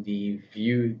on the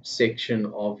view section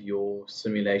of your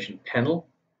simulation panel,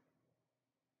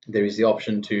 there is the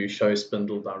option to show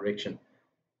spindle direction.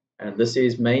 And this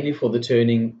is mainly for the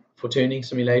turning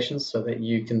simulations so that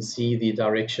you can see the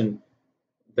direction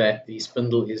that the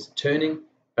spindle is turning,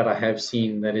 but I have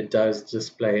seen that it does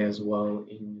display as well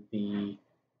in the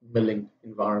milling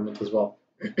environment as well.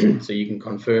 So you can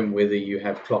confirm whether you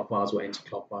have clockwise or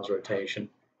anti-clockwise rotation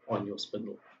on your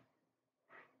spindle.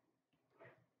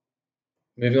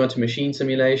 Moving on to machine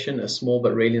simulation, a small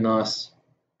but really nice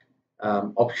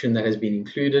option that has been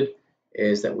included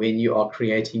is that when you are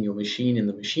creating your machine in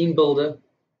the machine builder,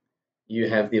 you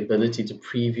have the ability to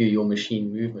preview your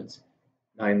machine movements.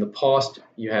 Now in the past,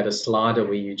 you had a slider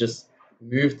where you just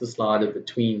moved the slider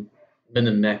between min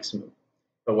and maximum.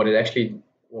 But what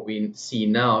we see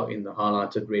now in the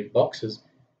highlighted red boxes,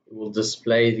 it will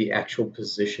display the actual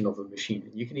position of the machine.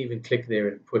 And you can even click there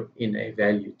and put in a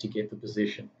value to get the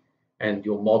position, and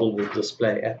your model will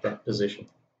display at that position.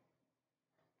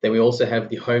 Then we also have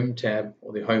the home tab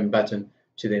or the home button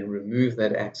to then remove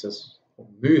that axis or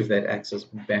move that axis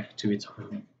back to its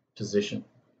home position.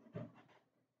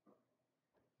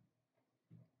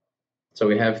 So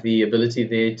we have the ability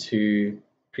there to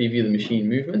preview the machine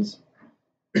movements.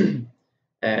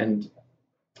 And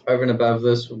over and above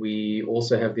this, we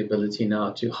also have the ability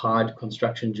now to hide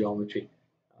construction geometry.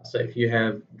 So if you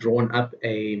have drawn up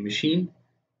a machine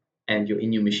and you're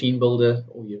in your machine builder,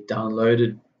 or you've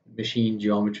downloaded machine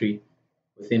geometry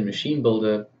within machine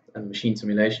builder and machine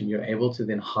simulation, you're able to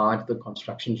then hide the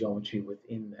construction geometry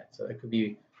within that. So it could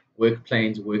be work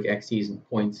planes, work axes, and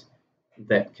points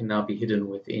that can now be hidden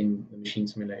within the machine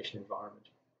simulation environment.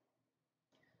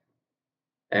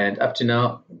 And up to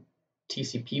now,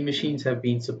 TCP machines have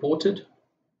been supported.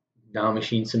 Now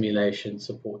machine simulation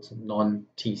supports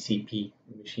non-TCP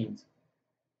machines.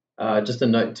 Just a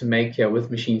note to make here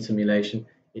with machine simulation,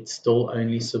 it still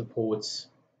only supports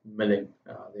milling.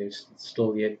 There's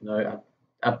still yet no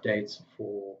updates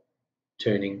for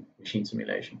turning machine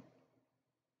simulation.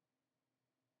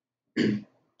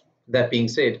 That being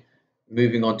said,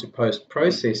 moving on to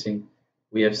post-processing,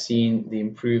 we have seen the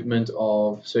improvement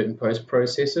of certain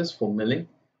post-processors for milling.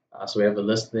 So we have a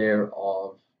list there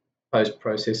of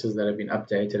post-processors that have been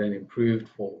updated and improved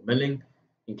for milling.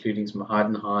 including some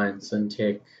Heidenhain,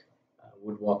 Syntec,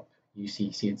 Woodwop, UC,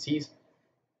 CNCs,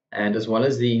 and as well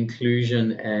as the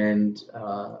inclusion and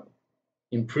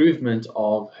improvement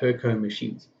of Herco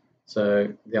machines.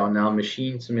 So there are now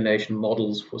machine simulation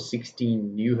models for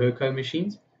 16 new Herco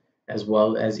machines, as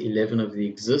well as 11 of the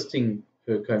existing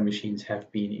Herco machines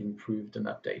have been improved and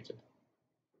updated.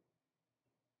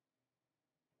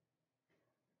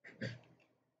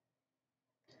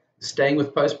 Staying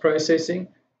with post-processing,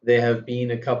 there have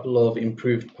been a couple of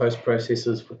improved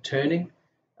post-processors for turning.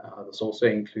 This also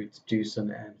includes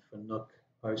Doosan and Fanuc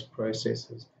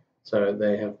post-processors. So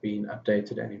they have been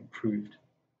updated and improved.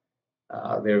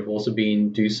 There have also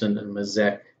been Doosan and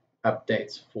Mazak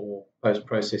updates for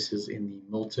post-processors in the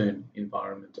Milturn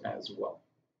environment as well.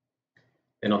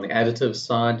 Then on the additive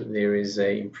side, there is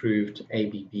an improved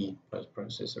ABB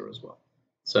post-processor as well.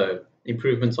 So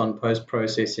improvements on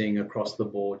post-processing across the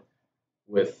board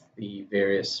with the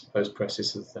various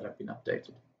post-processors that have been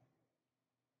updated.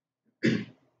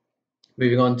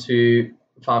 Moving on to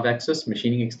 5-axis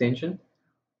machining extension.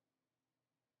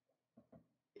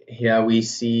 Here we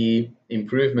see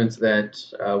improvements that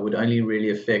would only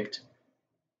really affect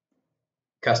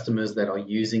customers that are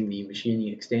using the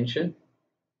machining extension.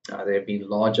 There have been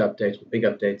large updates or big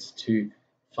updates to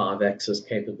 5-axis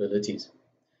capabilities.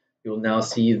 You'll now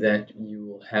see that you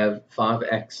will have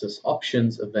 5-axis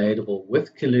options available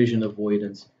with collision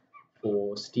avoidance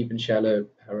for steep and shallow,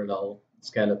 parallel,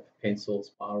 scallop, pencil,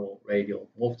 spiral, radial,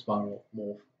 morph spiral,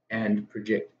 morph, and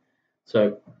project.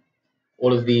 So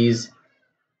all of these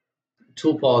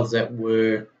toolpaths that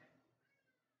were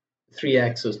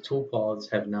 3-axis toolpaths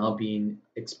have now been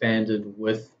expanded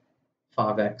with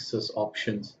 5-axis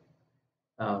options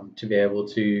to be able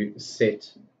to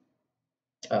set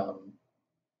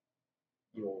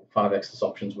your 5-axis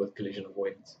options with collision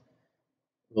avoidance.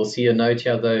 We'll see a note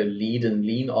here though, lead and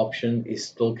lean option is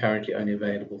still currently only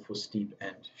available for steep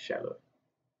and shallow.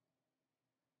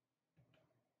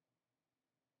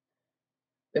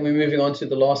 Then we're moving on to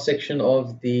the last section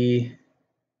of the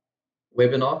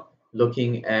webinar,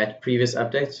 looking at previous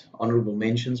updates, honorable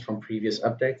mentions from previous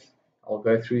updates. I'll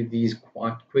go through these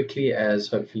quite quickly, as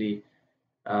hopefully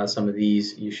some of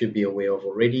these you should be aware of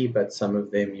already, but some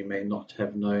of them you may not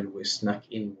have known were snuck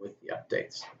in with the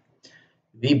updates.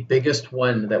 The biggest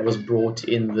one that was brought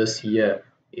in this year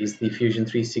is the Fusion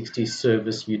 360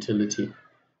 service utility.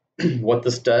 What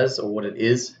this does, or what it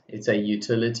is, it's a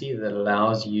utility that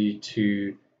allows you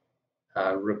to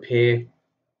repair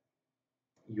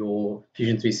your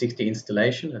Fusion 360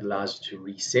 installation. It allows you to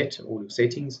reset all your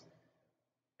settings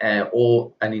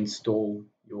or uninstall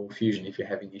your Fusion if you're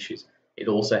having issues. It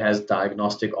also has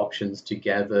diagnostic options to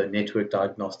gather network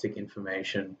diagnostic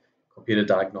information, computer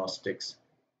diagnostics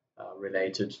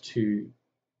related to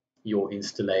your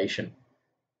installation.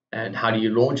 And how do you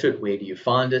launch it? Where do you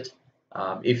find it?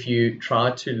 If you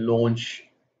try to launch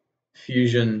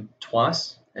Fusion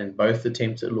twice and both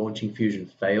attempts at launching Fusion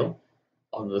fail,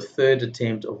 on the third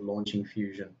attempt of launching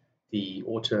Fusion, the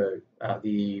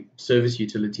service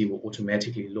utility will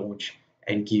automatically launch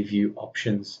and give you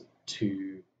options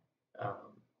to,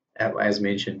 as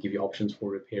mentioned, give you options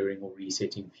for repairing or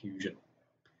resetting Fusion.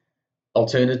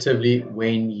 Alternatively,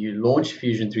 when you launch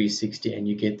Fusion 360 and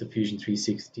you get the Fusion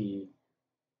 360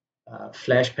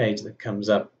 flash page that comes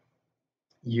up,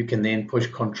 you can then push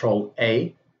Control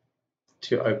A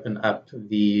to open up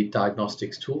the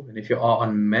diagnostics tool. And if you are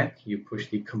on Mac, you push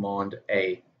the Command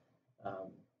A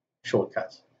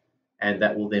shortcut, and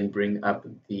that will then bring up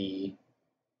the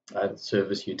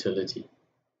service utility.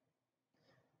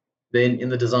 Then in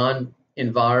the design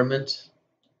environment,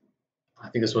 I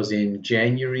think this was in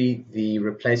January, the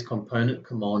replace component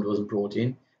command was brought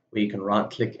in, where you can right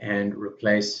click and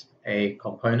replace a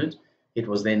component. It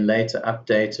was then later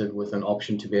updated with an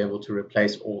option to be able to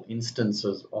replace all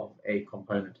instances of a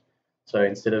component. So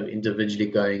instead of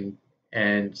individually going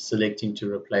and selecting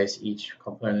to replace each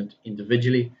component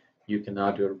individually, you can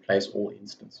now do a replace all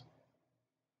instance.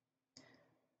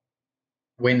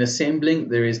 When assembling,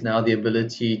 there is now the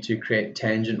ability to create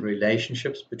tangent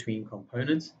relationships between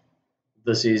components.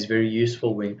 This is very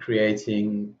useful when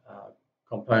creating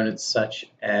components such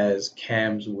as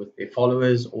cams with their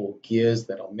followers or gears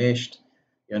that are meshed.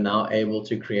 You're now able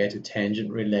to create a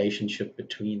tangent relationship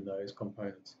between those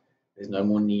components. There's no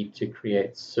more need to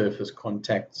create surface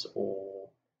contacts or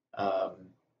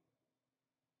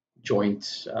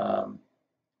joint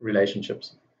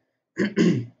relationships.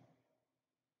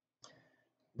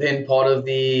 Then part of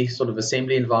the sort of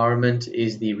assembly environment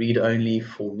is the read-only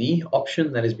for me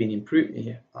option that has been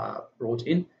brought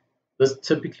in. This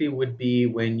typically would be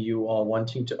when you are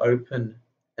wanting to open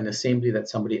an assembly that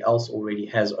somebody else already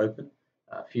has open.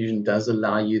 Fusion does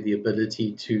allow users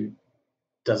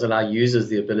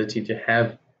the ability to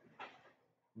have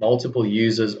multiple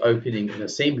users opening an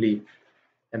assembly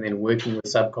and then working with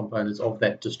subcomponents of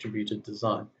that distributed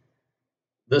design.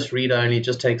 This read-only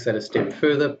just takes that a step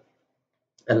further,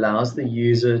 allows the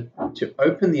user to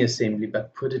open the assembly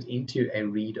but put it into a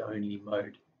read-only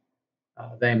mode.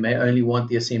 They may only want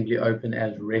the assembly open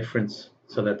as reference,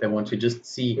 so that they want to just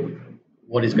see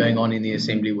what is going on in the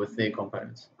assembly with their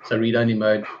components. So read-only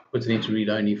mode puts it into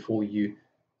read-only for you,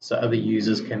 so other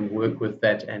users can work with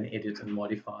that and edit and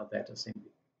modify that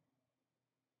assembly.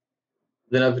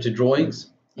 Then over to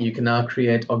drawings. You can now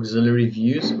create auxiliary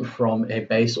views from a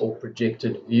base or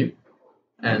projected view,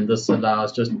 and this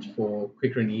allows just for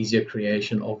quicker and easier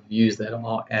creation of views that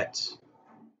are at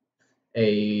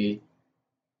a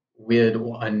weird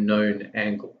or unknown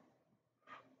angle.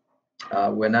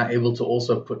 We're now able to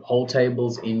also put hole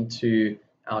tables into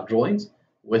our drawings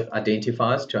with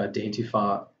identifiers to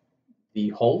identify the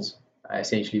holes,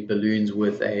 essentially balloons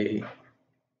with a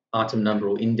item number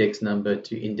or index number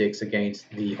to index against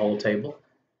the hole table.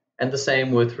 And the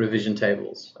same with revision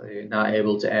tables. You're now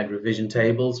able to add revision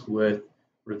tables with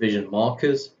revision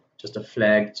markers, just a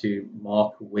flag to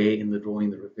mark where in the drawing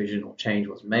the revision or change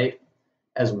was made,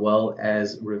 as well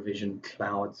as revision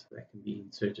clouds that can be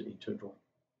inserted into a drawing.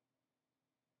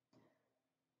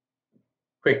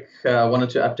 Quick one or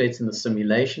two updates in the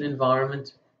simulation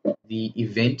environment. The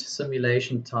event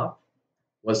simulation type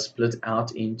was split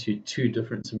out into two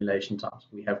different simulation types.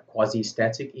 We have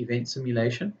quasi-static event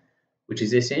simulation, which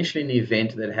is essentially an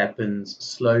event that happens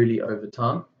slowly over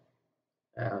time.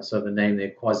 So the name there,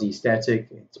 quasi-static,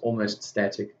 it's almost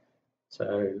static.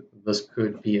 So this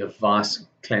could be a vice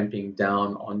clamping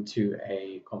down onto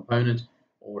a component,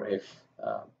 or a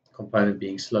component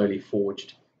being slowly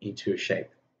forged into a shape.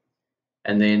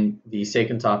 And then the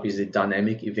second type is a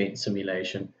dynamic event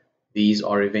simulation. These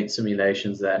are event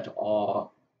simulations that are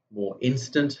more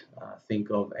instant. Think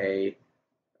of a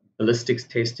ballistics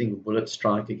testing, bullet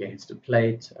strike against a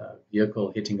plate, a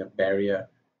vehicle hitting a barrier,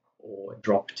 or a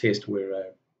drop test where a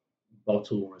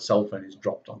bottle or a cell phone is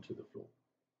dropped onto the floor.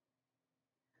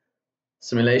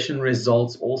 Simulation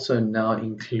results also now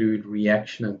include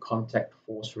reaction and contact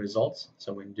force results.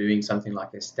 So when doing something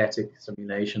like a static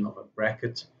simulation of a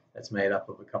bracket that's made up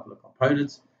of a couple of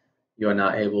components, you are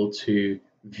now able to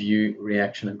view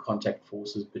reaction and contact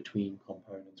forces between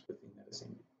components within that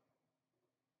assembly.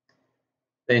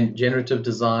 Then generative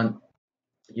design,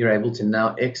 you're able to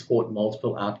now export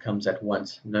multiple outcomes at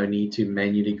once. No need to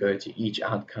manually go to each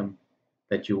outcome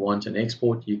that you want and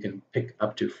export. You can pick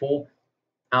up to 4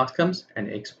 outcomes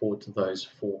and export those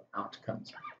 4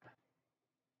 outcomes.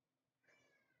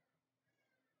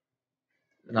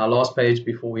 And our last page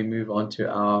before we move on to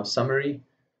our summary,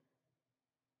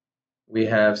 we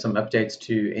have some updates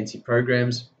to NC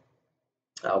programs.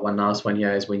 One nice one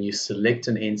here is when you select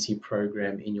an NC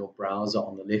program in your browser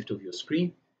on the left of your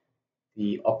screen,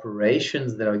 the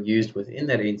operations that are used within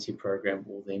that NC program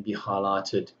will then be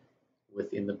highlighted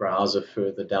within the browser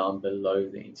further down below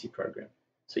the NC program.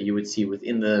 So you would see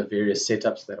within the various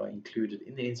setups that are included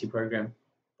in the NC program,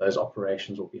 those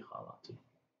operations will be highlighted.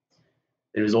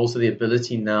 There is also the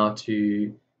ability now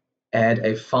to add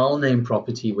a file name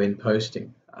property when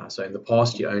posting. So in the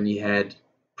past, you only had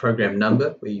program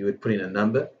number, where you would put in a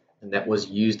number, and that was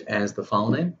used as the file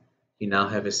name. You now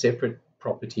have a separate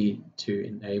property to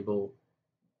enable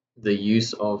the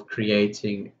use of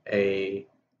creating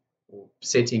or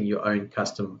setting your own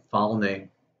custom file name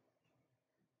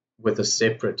with a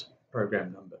separate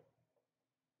program number.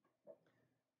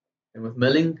 And with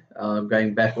milling,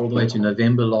 going back all the way to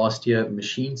November last year,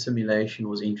 machine simulation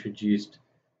was introduced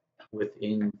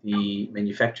within the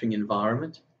manufacturing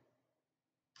environment.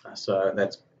 So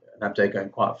that's an update going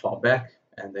quite far back,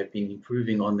 and they've been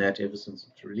improving on that ever since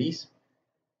its release.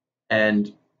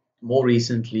 And more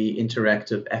recently,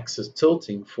 interactive axis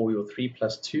tilting for your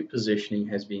 3+2 positioning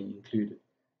has been included.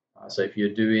 So if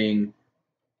you're doing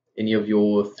any of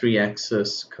your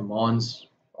 3-axis commands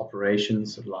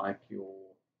operations like your,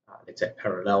 let's say,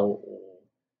 parallel or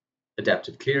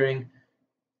adaptive clearing,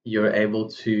 you're able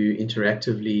to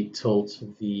interactively tilt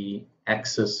the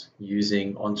axis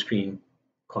using on-screen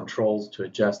controls to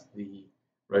adjust the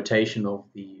rotation of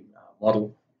the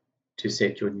model to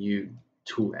set your new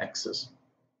tool axis.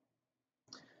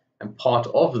 And part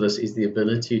of this is the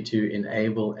ability to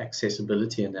enable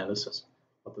accessibility analysis.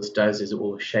 What this does is it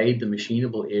will shade the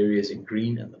machinable areas in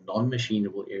green and the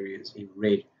non-machinable areas in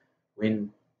red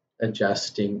when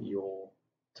adjusting your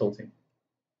tilting.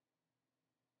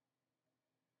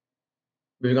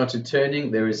 Moving on to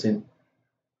turning, there is an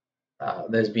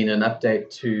There's been an update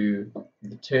to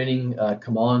the turning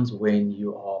commands when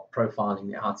you are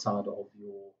profiling the outside of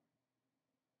your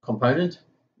component.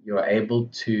 You're able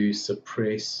to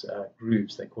suppress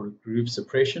grooves. They call it groove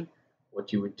suppression.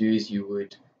 What you would do is you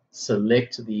would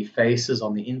select the faces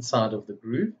on the inside of the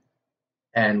groove,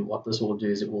 and what this will do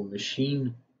is it will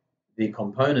machine the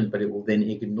component, but it will then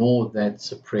ignore that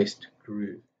suppressed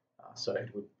groove. So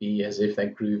it would be as if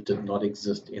that groove did not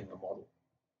exist in the model.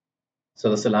 So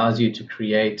this allows you to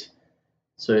create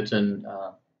certain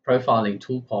profiling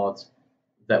toolpaths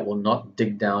that will not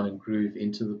dig down and groove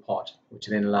into the part, which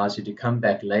then allows you to come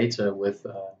back later with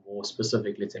a more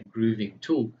specific, let's say, grooving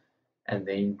tool, and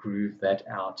then groove that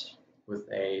out with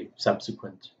a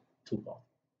subsequent toolpath.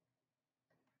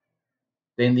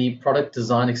 Then the product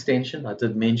design extension, I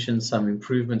did mention some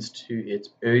improvements to it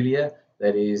earlier.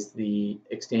 That is the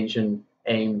extension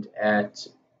aimed at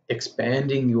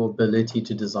expanding your ability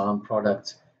to design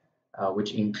products,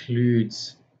 which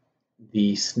includes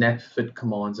the snap fit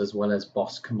commands as well as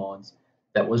boss commands.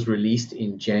 That was released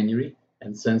in January,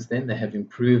 and since then they have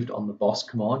improved on the boss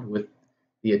command with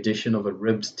the addition of a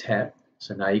ribs tab.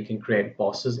 So now you can create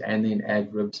bosses and then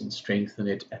add ribs and strengthen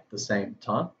it at the same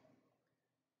time.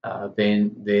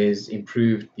 Then there's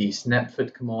improved the snap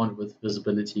fit command with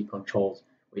visibility controls,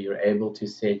 where you're able to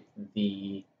set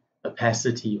the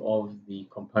opacity of the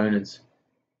components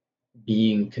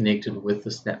being connected with the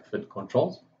snap fit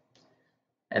controls.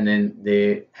 And then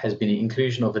there has been an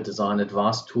inclusion of a design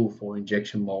advice tool for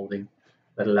injection molding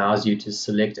that allows you to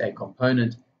select a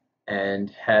component and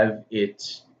have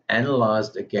it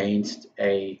analyzed against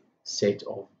a set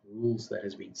of rules that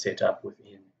has been set up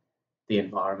within the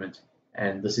environment.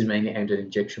 And this is mainly aimed at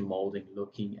injection molding,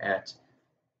 looking at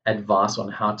advice on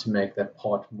how to make that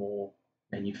part more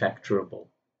manufacturable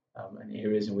and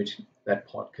areas in which that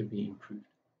part could be improved.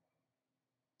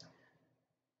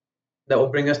 That will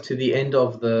bring us to the end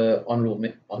of the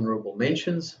honorable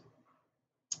mentions.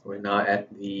 We're now at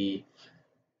the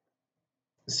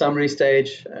summary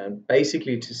stage.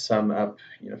 Basically, to sum up,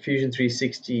 Fusion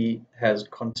 360 has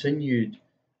continued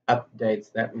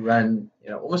updates that run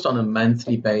almost on a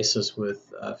monthly basis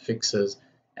with fixes,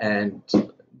 and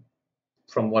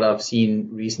from what I've seen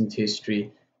recent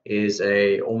history is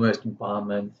a almost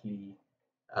bi-monthly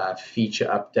feature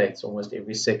updates. Almost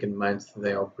every second month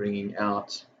they are bringing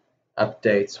out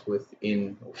updates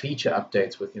within, or feature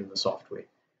updates within the software.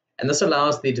 And this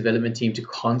allows the development team to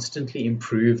constantly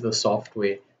improve the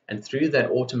software, and through that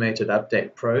automated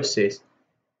update process,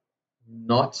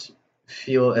 not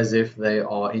feel as if they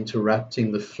are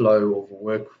interrupting the flow of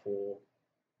work for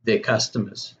their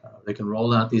customers. They can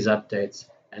roll out these updates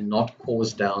and not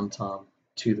cause downtime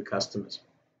to the customers.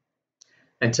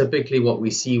 And typically what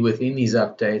we see within these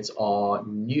updates are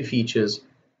new features.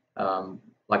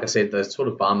 Like I said, those sort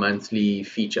of bi-monthly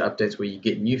feature updates where you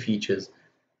get new features,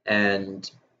 and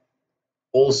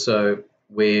also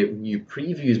where new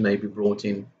previews may be brought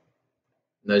in.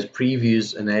 Those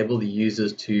previews enable the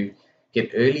users to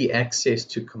get early access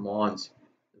to commands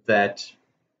that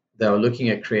they are looking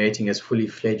at creating as fully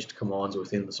fledged commands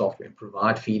within the software, and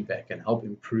provide feedback and help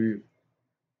improve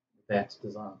that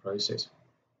design process.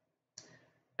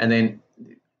 And then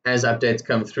as updates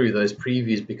come through, those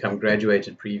previews become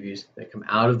graduated previews. They come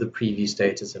out of the preview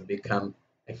status and become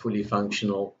a fully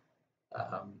functional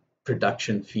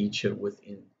production feature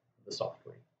within the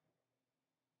software.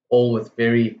 All with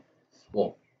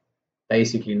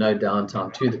basically no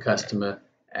downtime to the customer,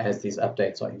 as these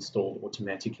updates are installed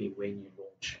automatically when you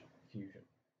launch Fusion.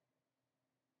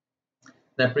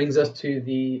 That brings us to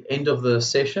the end of the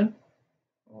session.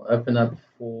 I'll open up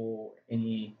for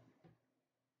any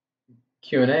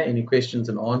Q&A, any questions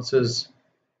and answers,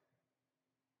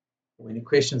 or any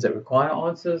questions that require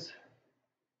answers,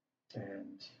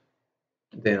 and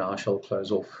then I shall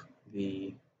close off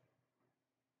the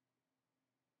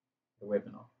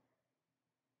webinar.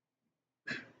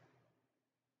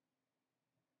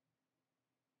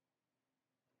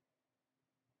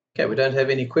 Okay, we don't have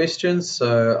any questions,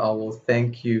 so I will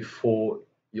thank you for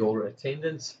your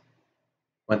attendance.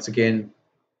 Once again,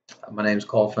 my name is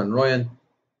Carl van Rooyen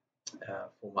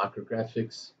for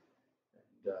Micrographics,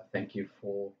 and thank you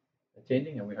for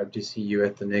attending, and we hope to see you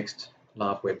at the next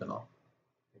live webinar.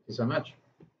 Thank you so much.